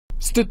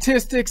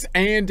Statistics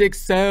and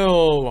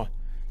Excel.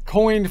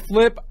 Coin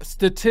flip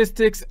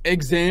statistics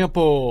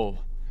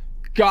example.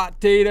 Got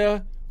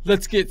data?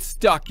 Let's get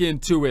stuck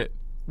into it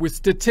with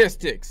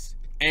statistics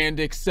and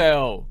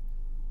Excel.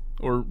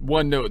 Or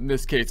OneNote in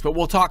this case, but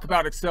we'll talk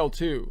about Excel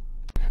too.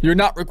 You're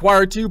not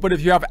required to, but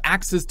if you have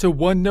access to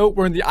OneNote,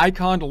 we're in the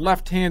icon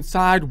left-hand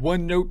side,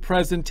 OneNote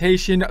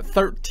presentation,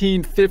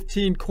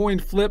 1315 coin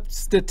flip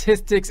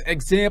statistics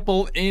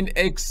example in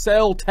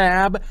Excel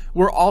tab.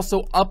 We're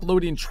also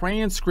uploading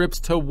transcripts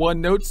to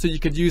OneNote so you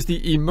could use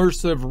the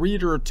immersive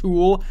reader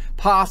tool,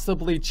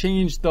 possibly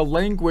change the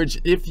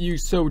language if you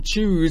so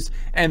choose,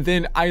 and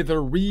then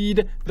either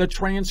read the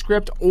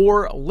transcript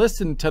or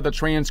listen to the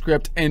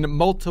transcript in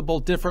multiple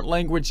different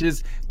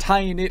languages,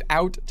 tying it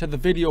out to the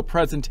video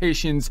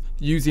presentations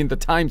using the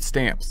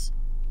timestamps.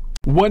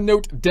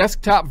 OneNote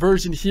desktop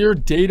version here,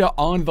 data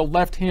on the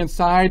left-hand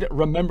side,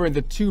 remembering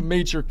the two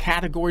major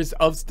categories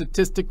of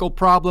statistical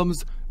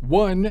problems.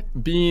 One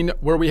being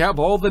where we have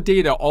all the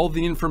data, all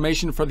the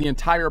information for the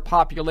entire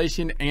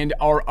population and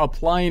are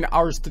applying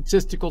our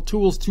statistical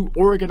tools to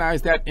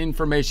organize that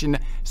information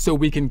so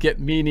we can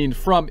get meaning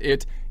from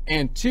it.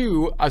 And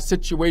two, a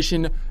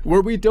situation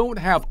where we don't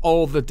have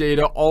all the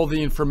data, all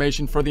the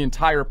information for the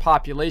entire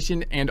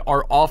population and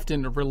are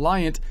often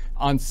reliant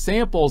on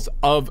samples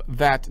of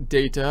that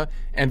data.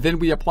 And then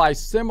we apply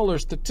similar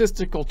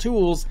statistical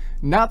tools,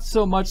 not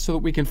so much so that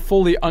we can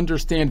fully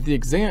understand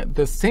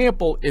the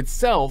sample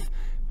itself,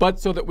 but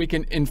so that we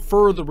can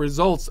infer the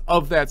results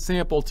of that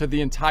sample to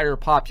the entire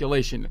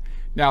population.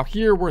 Now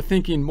here we're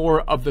thinking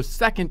more of the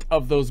second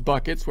of those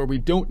buckets where we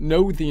don't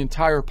know the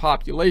entire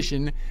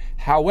population.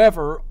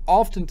 However,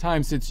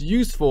 oftentimes it's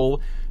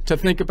useful to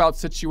think about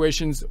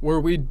situations where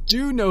we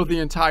do know the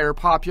entire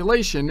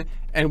population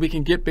and we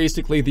can get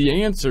basically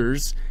the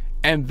answers,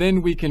 and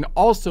then we can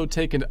also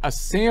take a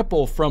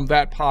sample from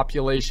that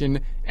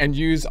population and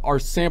use our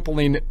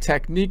sampling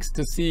techniques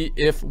to see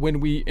if when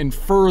we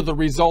infer the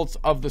results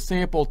of the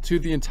sample to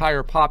the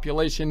entire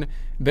population,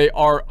 they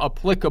are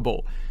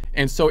applicable.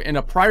 And so in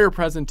a prior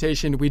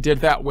presentation, we did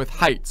that with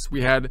heights.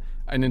 We had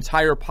an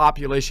entire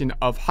population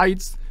of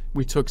heights.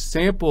 We took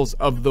samples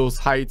of those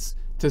heights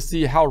to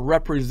see how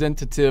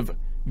representative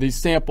these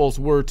samples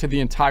were to the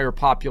entire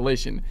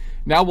population.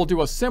 Now we'll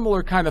do a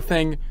similar kind of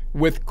thing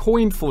with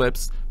coin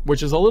flips,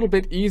 which is a little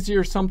bit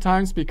easier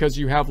sometimes because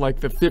you have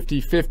like the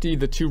 50-50,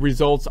 the two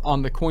results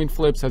on the coin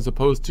flips, as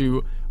opposed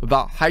to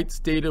the heights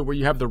data where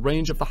you have the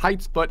range of the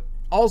heights. But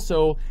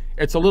also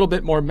it's a little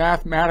bit more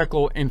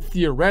mathematical and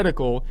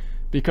theoretical,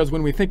 because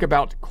when we think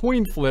about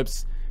coin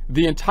flips,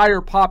 the entire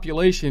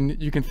population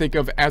you can think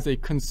of as a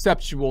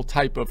conceptual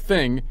type of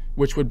thing,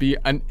 which would be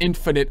an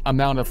infinite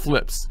amount of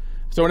flips.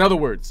 So in other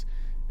words,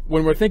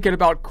 when we're thinking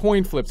about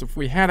coin flips, if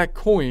we had a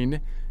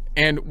coin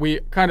and we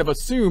kind of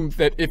assume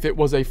that if it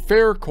was a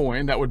fair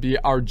coin, that would be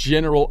our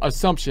general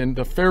assumption.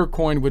 The fair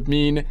coin would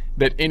mean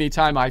that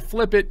anytime I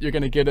flip it, you're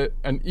going to get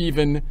an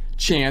even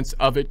chance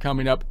of it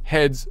coming up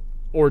heads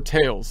or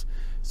tails.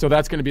 So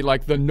that's going to be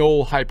like the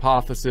null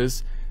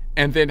hypothesis.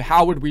 And then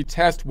how would we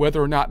test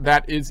whether or not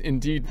that is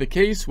indeed the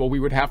case? Well, we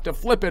would have to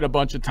flip it a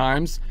bunch of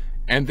times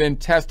and then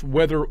test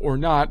whether or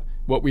not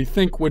what we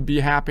think would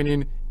be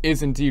happening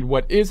is indeed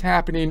what is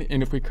happening.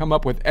 And if we come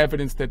up with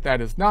evidence that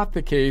that is not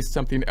the case,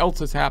 something else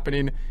is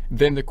happening,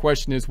 then the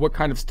question is, what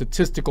kind of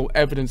statistical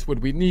evidence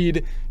would we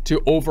need to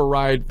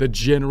override the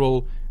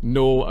general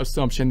null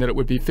assumption that it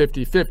would be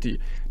 50-50?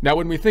 Now,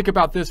 when we think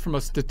about this from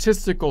a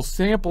statistical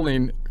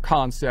sampling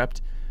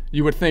concept,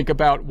 you would think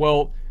about,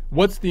 well,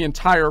 what's the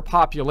entire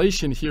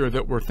population here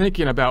that we're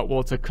thinking about?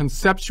 Well, it's a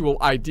conceptual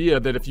idea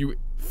that if you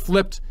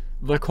flipped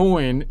the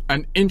coin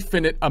an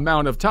infinite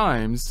amount of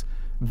times,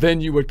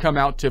 then you would come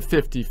out to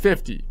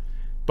 50-50.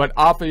 But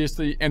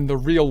obviously in the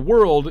real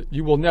world,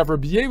 you will never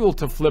be able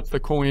to flip the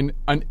coin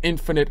an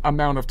infinite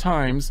amount of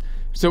times.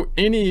 So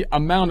any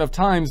amount of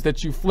times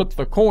that you flip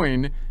the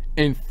coin,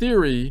 in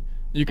theory,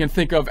 you can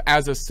think of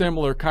as a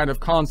similar kind of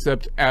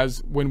concept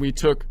as when we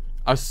took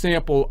a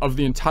sample of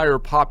the entire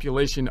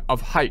population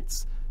of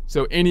heights.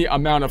 So any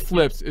amount of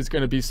flips is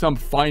going to be some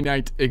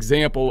finite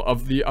example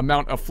of the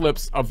amount of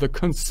flips of the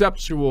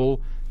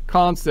conceptual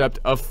concept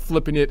of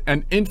flipping it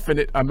an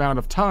infinite amount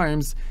of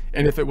times.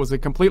 And if it was a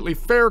completely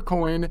fair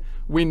coin,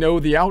 we know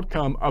the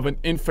outcome of an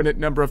infinite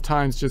number of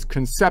times just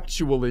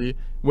conceptually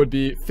would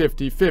be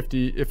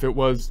 50-50 if it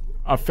was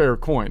a fair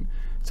coin.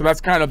 So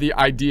that's kind of the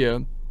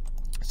idea.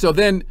 So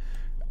then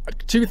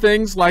two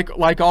things, like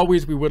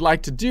always we would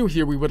like to do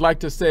here, we would like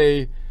to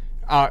say,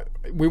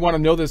 we want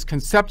to know this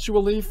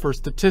conceptually for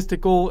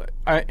statistical,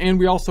 and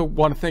we also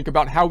want to think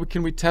about how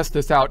can we test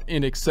this out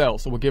in Excel.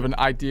 So we'll give an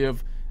idea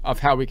of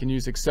how we can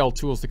use Excel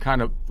tools to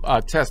kind of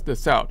test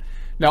this out.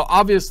 Now,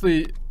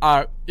 obviously,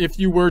 if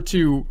you were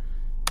to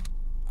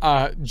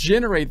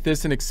generate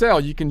this in Excel,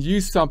 you can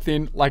use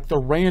something like the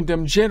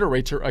random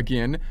generator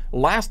again.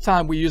 Last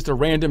time we used a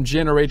random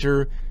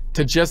generator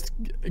to just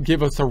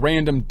give us a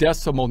random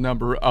decimal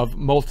number of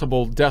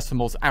multiple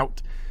decimals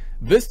out.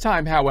 This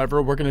time,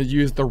 however, we're going to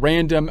use the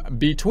random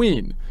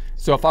between.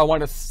 So if I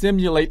want to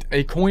simulate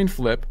a coin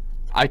flip,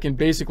 I can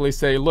basically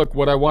say, look,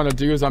 what I want to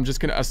do is I'm just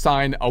going to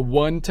assign a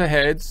 1 to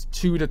heads,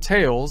 2 to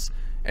tails.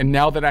 And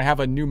now that I have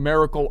a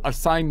numerical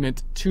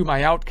assignment to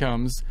my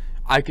outcomes,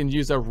 I can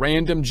use a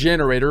random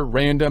generator,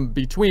 random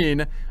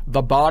between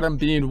the bottom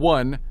being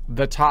 1,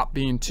 the top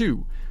being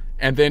 2.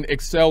 And then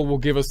Excel will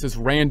give us this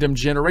random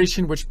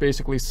generation, which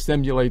basically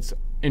simulates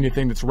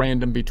anything that's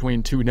random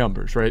between 2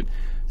 numbers, right?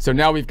 So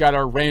now we've got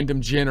our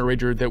random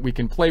generator that we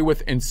can play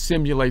with and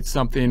simulate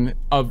something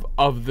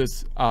of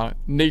this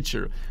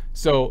nature.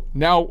 So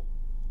now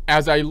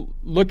as I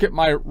look at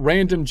my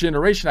random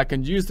generation, I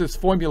can use this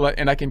formula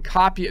and I can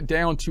copy it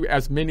down to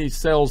as many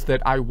cells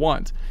that I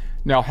want.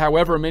 Now,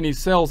 however many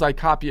cells I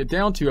copy it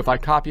down to, if I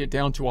copy it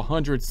down to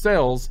 100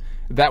 cells,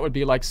 that would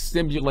be like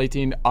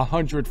simulating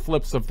 100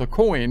 flips of the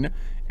coin.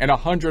 And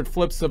 100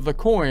 flips of the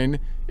coin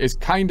is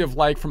kind of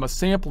like, from a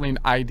sampling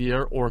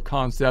idea or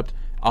concept,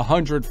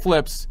 100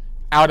 flips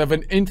out of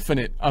an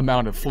infinite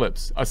amount of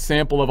flips. A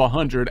sample of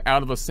 100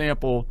 out of a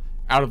sample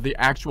out of the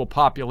actual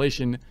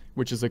population,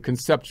 which is a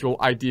conceptual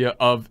idea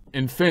of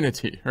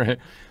infinity, right?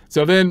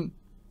 So then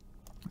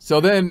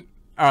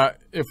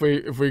if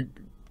we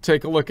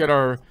take a look at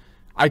our,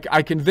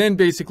 I can then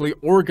basically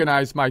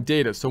organize my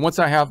data. So once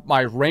I have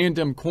my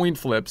random coin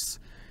flips,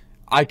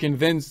 I can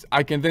then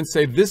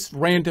say this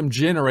random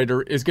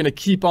generator is going to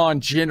keep on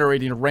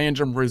generating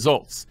random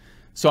results.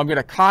 So I'm going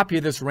to copy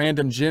this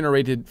random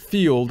generated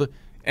field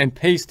and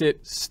paste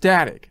it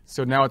static.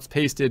 So now it's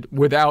pasted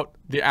without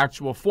the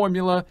actual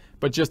formula,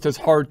 but just as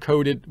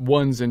hard-coded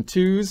 1s and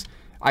 2s.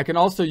 I can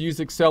also use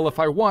Excel if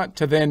I want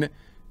to then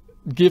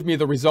give me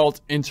the result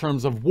in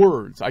terms of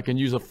words. I can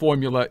use a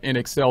formula in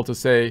Excel to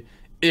say,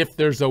 if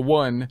there's a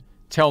 1,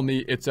 tell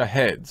me it's a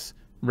heads,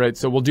 right?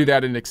 So we'll do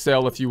that in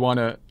Excel if you want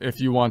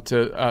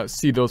to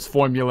see those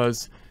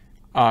formulas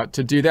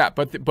to do that.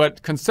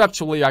 But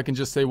conceptually, I can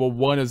just say, well,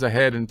 1 is a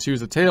head and 2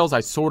 is a tails. I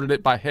sorted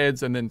it by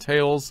heads and then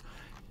tails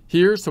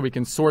here, so we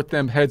can sort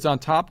them heads on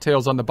top,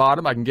 tails on the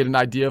bottom. I can get an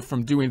idea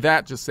from doing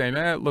that, just saying,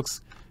 it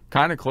looks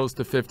kind of close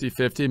to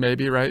 50-50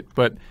 maybe, right?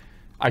 But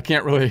I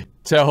can't really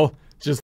tell